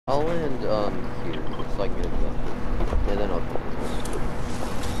I'll land, here. It's like near the left. And then I'll come this.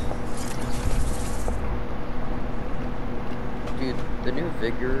 Dude, the new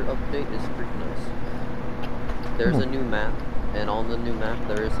Vigor update is pretty nice. There's a new map, and on the new map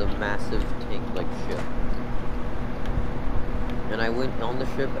there is a massive tank-like ship. And I went on the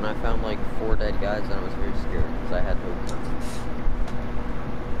ship and I found like 4 dead guys and I was very scared because I had no guns.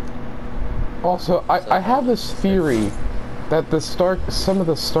 Also, I have this theory that some of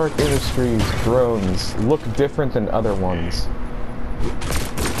the Stark Industries drones look different than other ones.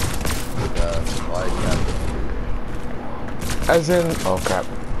 Why do you have this theory? As in, oh crap.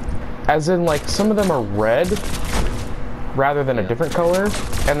 As in, like, some of them are red rather than a different color,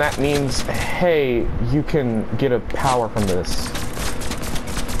 and that means, hey, you can get a power from this.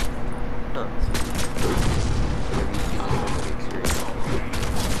 Huh.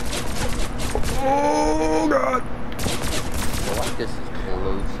 Oh god! I like this is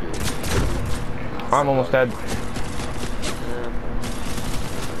closer. I'm almost dead.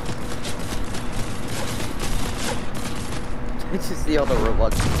 I just see all the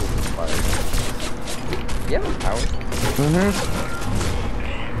robots fire. You have power?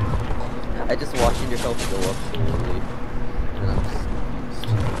 I just watching your health go up slowly. And I'm just confused.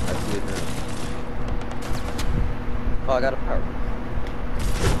 I see it now. Oh, I got a power.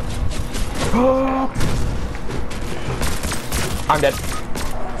 I'm dead.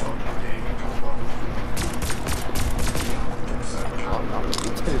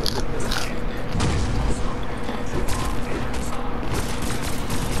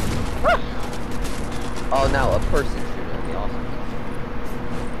 Oh, now a person shooting at me. Awesome.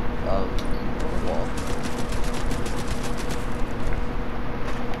 Wall.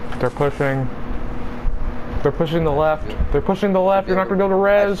 They're pushing. They're pushing the left. They're pushing the left. You're not gonna be able to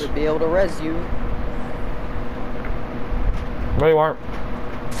res. I should be able to res you. No, you aren't.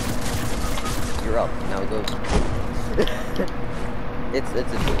 You're up. Now go. it's a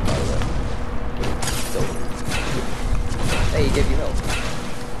team, by the way. So, hey, he gave you help.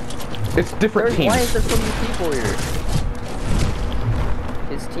 It's different teams. Why is there so many people here?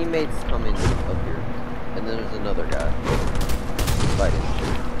 His teammates come in up here, and then there's another guy fighting.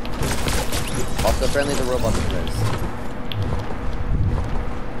 Also, apparently the robot is res.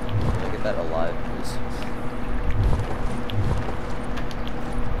 Can I get that alive, please?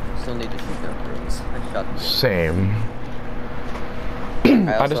 Still need to shoot down drones. I shot them. Same.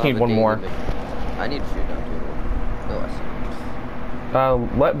 I just need one more. I need to shoot down two. Oh, I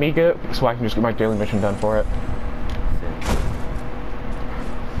see. Let me get it so I can just get my daily mission done for it.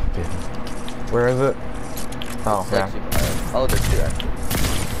 Where is it? Oh, yeah. Oh, there's two actually.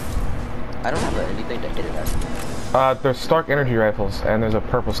 I don't have anything to hit it actually. There's Stark energy rifles, and there's a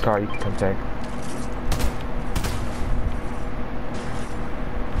purple scar you can come take.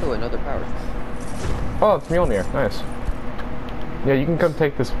 Oh, another power. Oh, it's Mjolnir. Nice. Yeah, you can come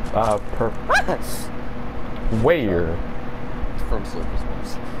take this, Where? From surface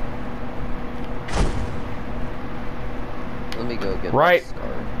ones. Let me go get right. That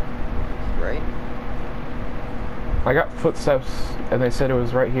scar. Right? I got footsteps, and they said it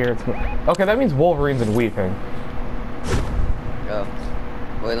was right here. It's... Okay, that means Wolverine's and Weeping. Oh.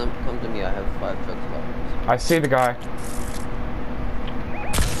 Wait, come to me. I have 5 chugs left. I see the guy.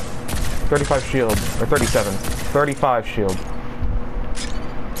 35 shield. Or 37. 35 shield.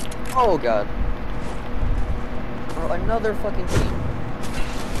 Oh, God. Oh, another fucking team.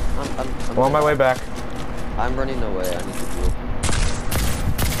 I'm on my way back. I'm running away. I need to heal.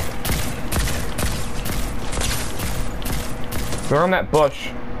 They're on that bush.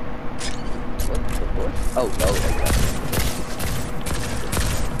 What? The bush? Oh,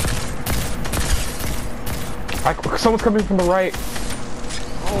 okay. Someone's coming from the right.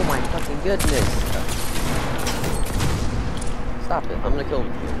 Oh my fucking goodness. Stop it. I'm gonna kill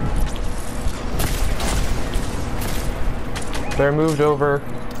him. They're moved over.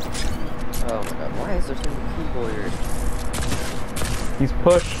 Oh my god. Why is there so many people here? He's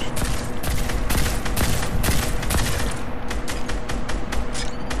pushed.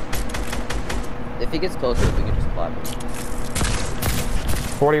 If he gets closer, we can just clap him.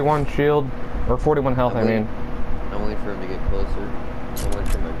 41 shield. Or 41 health, I mean. I'm waiting for him to get closer. I'm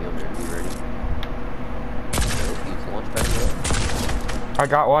waiting for my Mjolnir to be ready. Use the launch pad. I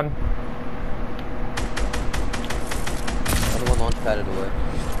got one. Another one launch padded away.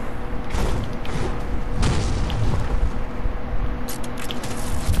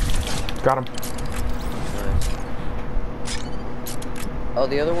 Got him. Nice. Oh,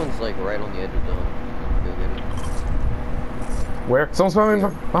 the other one's like right on the edge of zone. Go get it. Where? Someone's coming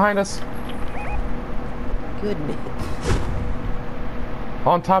behind us. Goodness.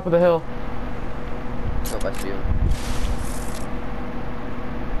 On top of the hill. Oh, I see him.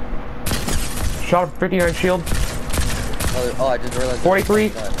 Shot him, 59 shield. Oh, I just realized.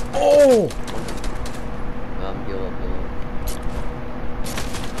 43. Oh! Heal up.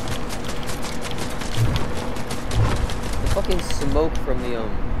 The fucking smoke from the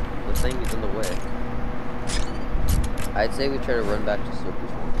thing is in the way. I'd say we try to run back to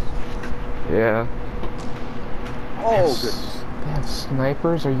Circus once. Yeah. Oh, goodness. They have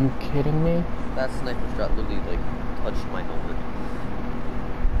snipers? Are you kidding me? That sniper shot literally, like, touched my helmet.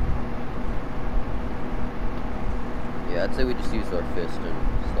 Yeah, I'd say we just used our fist and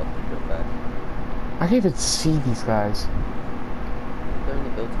stuff to jump back. I can't even see these guys. They're in the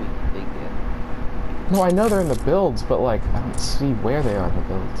builds we think yet. No, I know they're in the builds, but like, I don't see where they are in the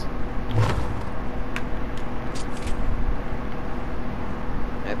builds.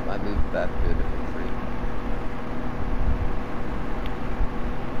 I moved back to a different tree.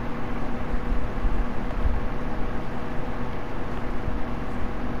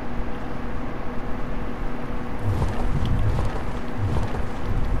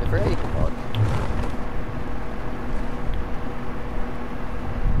 I forgot you can dodge.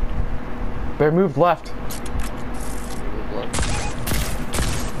 They moved left. Move left.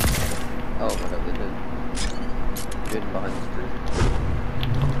 Oh my god, they did. Hidden behind this tree.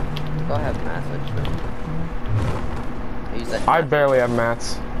 I have mats, I barely have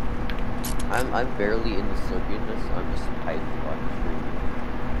mats. I'm barely in the circuitness. I'm just hiding behind the tree.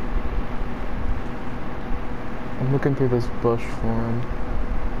 I'm looking through this bush for him.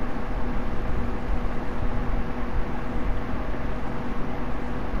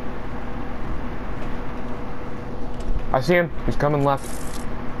 I see him. He's coming left.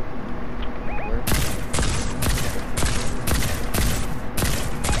 Where?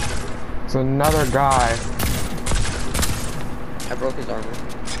 It's another guy. I broke his armor.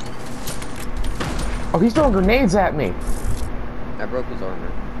 Oh, he's throwing grenades at me. I broke his armor.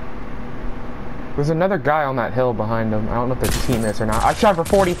 There's another guy on that hill behind him. I don't know if they're teammates or not. I shot for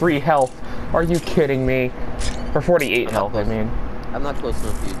 43 health. Are you kidding me? For 48 health, I mean. I'm not close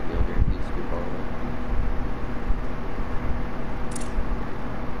enough for you to be over here. He's too far away.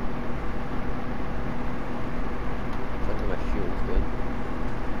 Something my shield's good.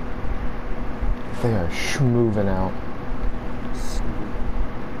 They are moving out.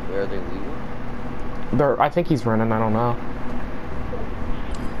 Where are they leaving? I think he's running. I don't know.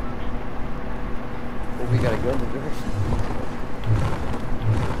 Well, we gotta go in the direction.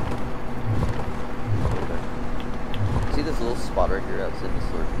 See this little spot right here that's in the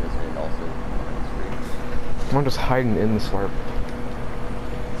slurpiness and also behind the screen? I'm just hiding in the slurp.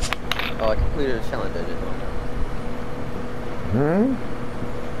 Oh, I completed a challenge. I didn't know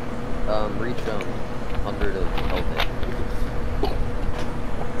that. Reach 100 of health.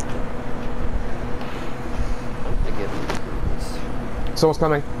 Someone's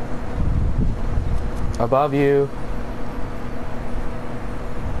coming. Above you.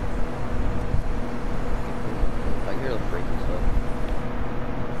 I hear them breaking stuff.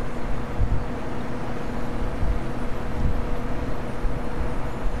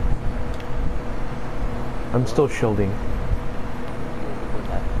 I'm still shielding.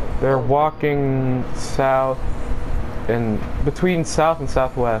 They're walking south and between south and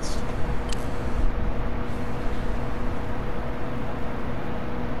southwest.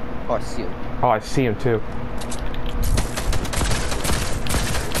 Oh, I see him. Oh, I see him too.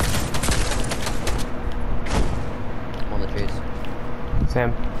 I'm on the chase.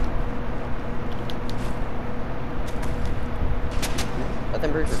 Sam. I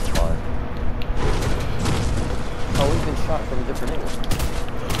think we're just spot. Oh, we've been shot from a different angle.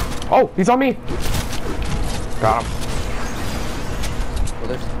 Oh, he's on me. Got him. Well,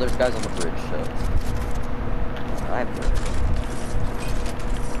 there's guys on the bridge, so I have to.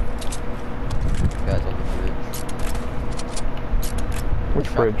 Guys on the bridge. Which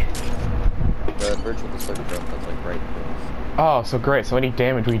bridge? The bridge with the circuit jump that's like right close. Oh, so great. So any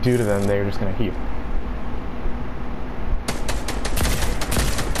damage we do to them, they're just gonna heal.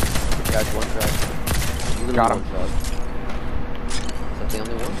 Guys, one shot. Literally Got him. one shot. Is that the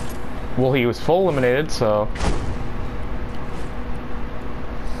only one? Well, he was full eliminated, so.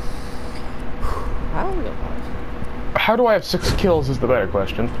 How are we alive? How do I have 6 kills is the better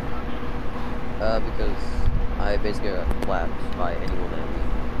question. Because I basically got clapped by anyone that me.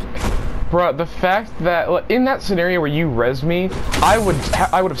 Bruh, the fact that in that scenario where you res me, I would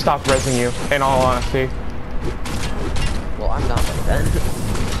have stopped resing you. In all honesty. Well, I'm not like that.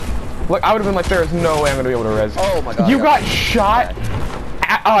 Like I would have been like, there is no way I'm gonna be able to res. Oh my god. You got shot.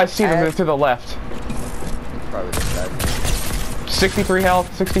 Oh, I see them At to the left. Probably this guy. 63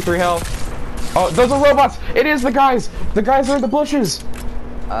 health, 63 health. Oh, those are robots! It is the guys! The guys are in the bushes!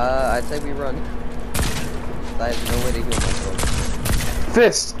 I'd say we run. I have no way to heal myself.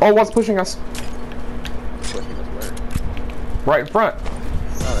 Fist! Oh, what's pushing us? Pushing us where? Right in front.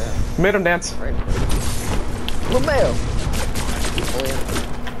 Oh, Made him dance. yeah. Right. Romeo!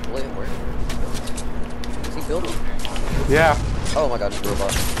 William, where? Is he building? Yeah. Oh my god, it's a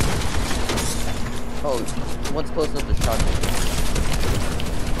robot. Oh, one's close enough to shot me.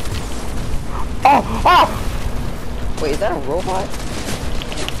 Oh! Oh! Wait, is that a robot?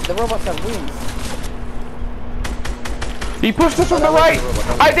 The robots have wings. He pushed us from the that wasn't right! a robot,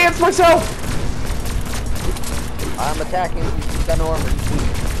 that was- I danced myself! I'm attacking. He's got no armor.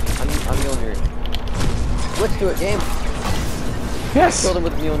 I'm Mjolnir. Let's do it, game. Yes! Killed him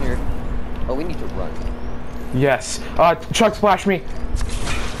with Mjolnir. Oh, we need to run. Yes. Chug splash me.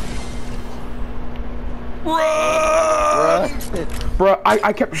 Run! Bruh,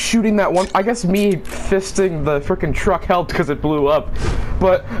 I kept shooting that one. I guess me fisting the frickin' truck helped because it blew up.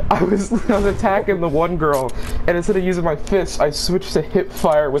 But I was attacking the one girl, and instead of using my fist, I switched to hip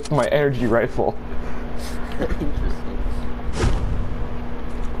fire with my energy rifle. Interesting.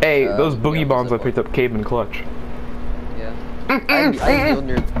 Hey, those boogie yeah, bombs I what's picked up came in clutch. Yeah. I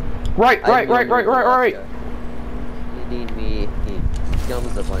Mjolnir. Right. You need me. Kill him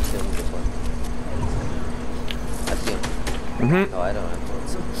with the one. Kill him with the one. I see him. Oh, I don't have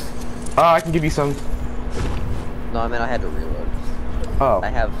bullets. I can give you some. No, I mean I had to reload. Oh. I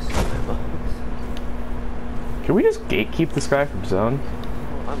have some ammo. Can we just gatekeep this guy from zone?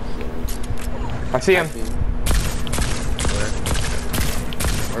 Oh, I'm killing. I see him. Actually,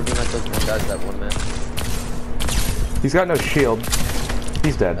 where do those one guys that one man? He's got no shield.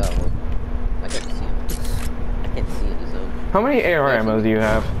 He's dead. Oh, well, I can't see him. I can't see in the zone. How many AR ammo do you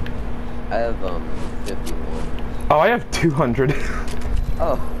have? I have 51. Oh, I have 200.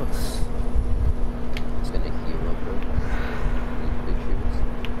 Oh. Just gonna heal real quick. These big shields.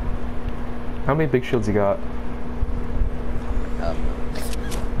 How many big shields you got?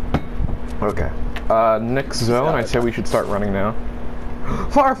 Okay. Next zone, I said we should start running now.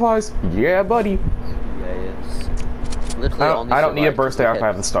 Fireflies! Yeah, buddy! Yeah, it's literally I don't need a burst AR if I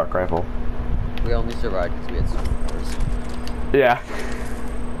have the Stark rifle. We only survived because we had superpowers. Yeah.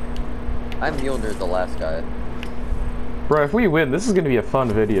 I'm Mjolnir, the last guy. Bro, if we win, this is gonna be a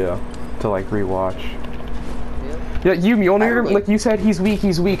fun video to like rewatch. Yeah. Yeah, you Mjolnir, really- like you said, he's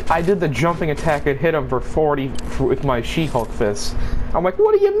weak. I did the jumping attack and hit him for 40 with my She-Hulk fist. I'm like,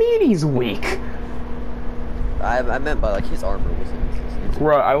 what do you mean he's weak? I meant by like his armor was inconsistent.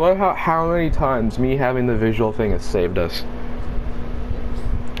 Bro, I love how many times me having the visual thing has saved us.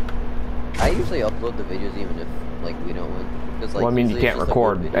 I usually upload the videos even if like we don't win. Cause, like, Well, I mean, you usually can't it's just, like, one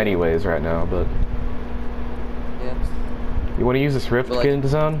record video. anyways right now, but... Yeah. You want to use this rift But, to like- get into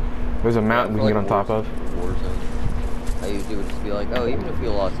zone? There's a mountain we can get on top of. Warzone. I usually would just be like, oh, even if we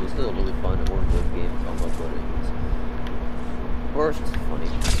lost, it was still really fun and we're good games. So I'm uploading these. Or it's just funny.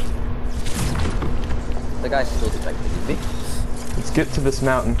 The guy's still spectating me. Let's get to this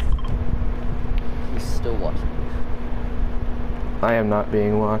mountain. He's still watching me. I am not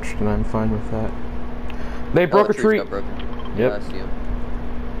being watched, and I'm fine with that. They broke a the trees tree. got broken. Yep. Yeah, I see him.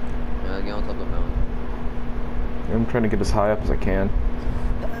 Yeah, get on top of the mountain. I'm trying to get as high up as I can.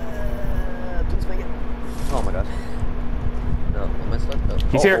 Please make it. Oh my god. No, am I stuck? No.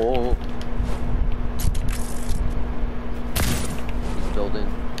 He's here. Oh. He's building.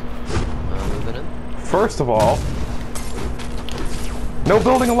 Moving in. First of all, no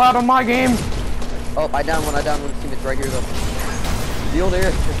building allowed on my game. Oh, I down one. Teammate's right here though.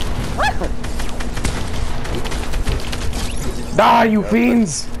 Mjolnir. Die, you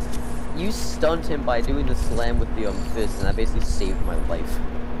fiends! You stunned him by doing the slam with the fist, and that basically saved my life.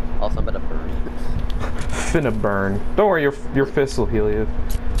 Also, I'm about to burn. Finna burn. Don't worry, your fist will heal you.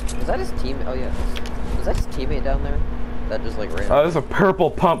 Was that his teammate? Oh yeah. Was that his teammate down there? That just like ran. There's a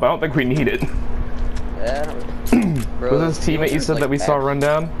purple pump. I don't think we need it. Yeah, I don't really... Bro, Was this teammate you said that we saw run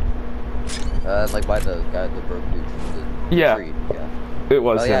down? Like by the guy that broke the Yeah. tree. Yeah. It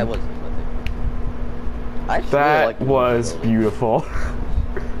was Oh him. yeah, it was him, I think. That was beautiful.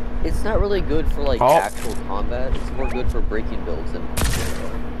 It's not really good for like Oh. actual combat. It's more good for breaking builds and.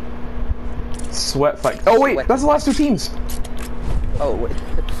 Sweat fight. Oh wait, that's the last two teams. Oh wait.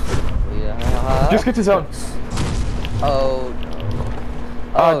 Yeah. Just get to zone. Oh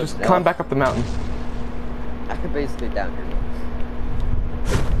no. Oh, Just no. climb back up the mountain. I'm basically down here.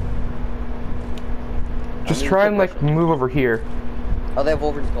 Just try and like move over here. Oh, they have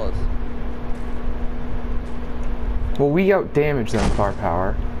Wolverine's claws. Well, we out damage them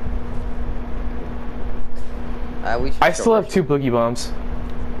firepower. We should I still still have rush 2 boogie bombs.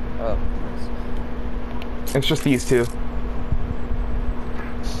 Oh, nice. It's just these 2.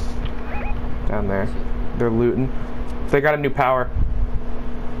 Down there. They're looting. They got a new power.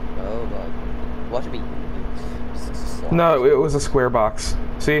 Oh god. Watch me. No, it was a square box.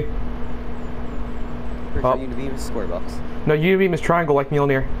 See? Pretty Oh. sure Unibeam is a square box. No, Unibeam is triangle like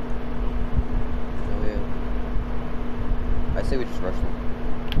Mjolnir. Oh yeah. I say we just rush them.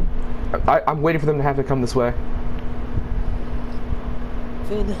 I'm waiting for them to have to come this way.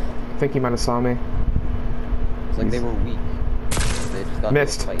 Finn. I think he might have saw me. It's like they were weak. They just got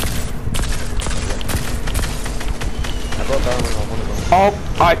Missed. Fight. I broke armor on one of them. Oh,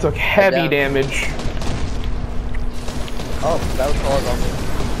 I took heavy down. damage. Oh, that was called on me.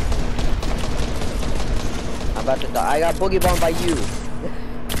 I'm about to die. I got boogie bombed by you.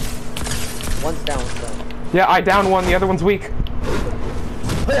 One's down, one's down. Yeah, I downed one. The other one's weak.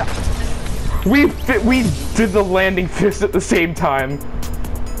 Yeah. We did the landing fist at the same time.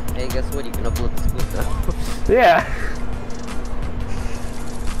 Hey, guess what? You can upload the split now. Yeah.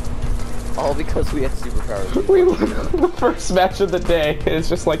 All because we had superpowers. We won the first match of the day. It's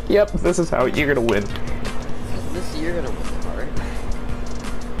just like, yep, this is how you're gonna win. This year gonna win, alright?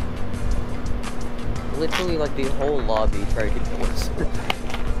 Literally, like, the whole lobby tried to kill us.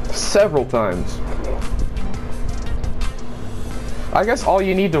 Several times. I guess all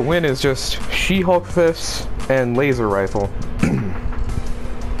you need to win is just She-Hulk fists and laser rifle.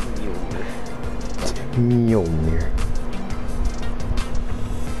 Mjolnir.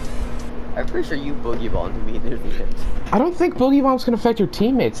 I'm pretty sure you boogie bombed me near the end. I don't think boogie bombs can affect your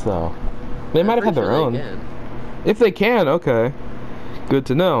teammates though. They might have had their own. If they can, okay. Good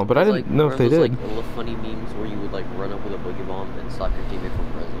to know, but I didn't know if they did. Like little funny memes where you would like run up with a boogie bomb and stop your teammate from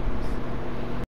resing.